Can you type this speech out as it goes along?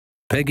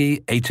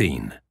Peggy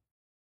 18.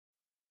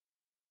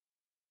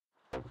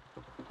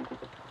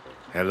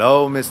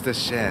 Hello, Mr.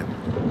 Shen.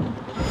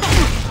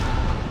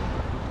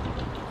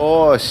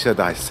 Or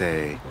should I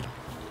say,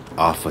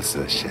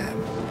 Officer Shen.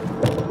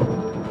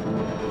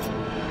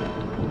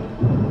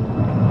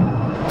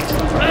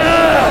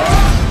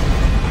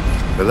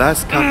 The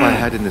last cup I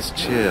had in this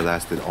chair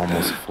lasted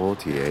almost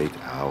 48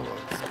 hours.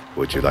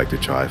 Would you like to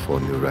try for a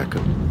new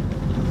record?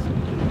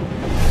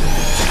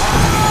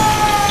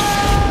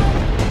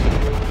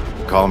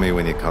 Call me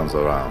when he comes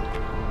around.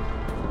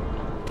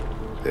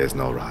 There's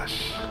no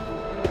rush.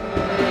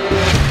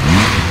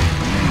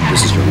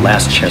 This is your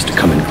last chance to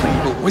come in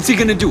clean. What's he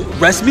gonna do?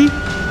 Arrest me?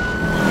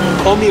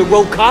 Call me a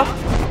rogue cop?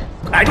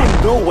 I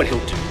don't know what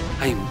he'll do.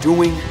 I am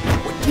doing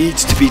what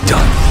needs to be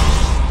done.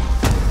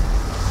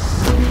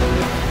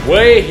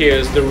 Wei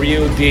here's the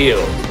real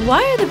deal.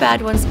 Why are the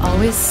bad ones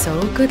always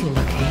so good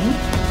looking?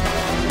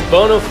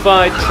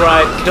 Bonafide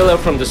tribe killer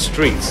from the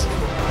streets.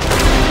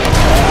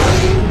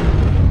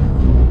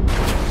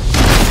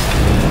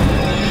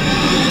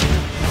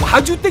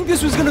 How'd you think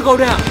this was gonna go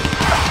down?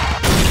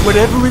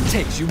 Whatever it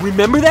takes, you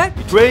remember that?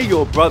 Betray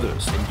your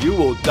brothers, and you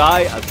will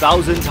die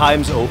 1,000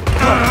 times over.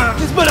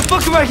 This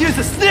motherfucker right here is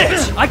a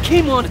snitch! I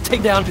came on to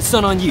take down his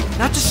Sun On Yee,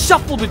 not to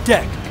shuffle the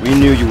deck. We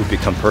knew you would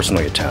become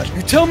personally attached.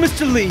 You tell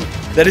Mr. Lee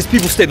that his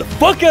people stay the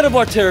fuck out of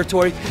our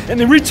territory, and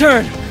in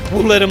return,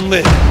 we'll let him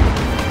live.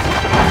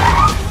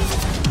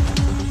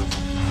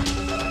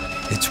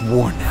 It's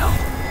war now.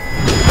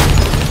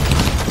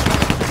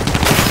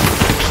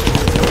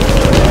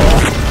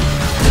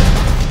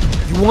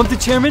 You want the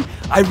chairman?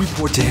 I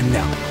report to him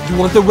now. You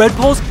want the Red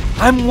Poles?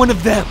 I'm one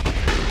of them.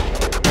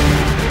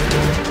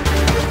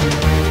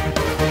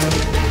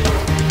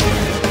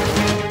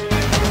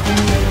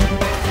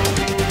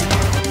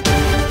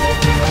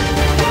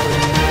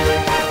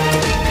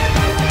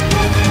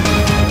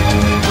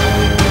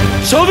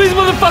 Show these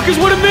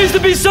motherfuckers what it means to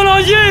be Sun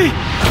On Yee!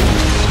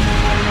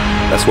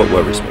 That's what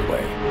worries me,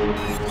 Wei.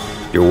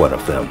 You're one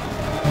of them.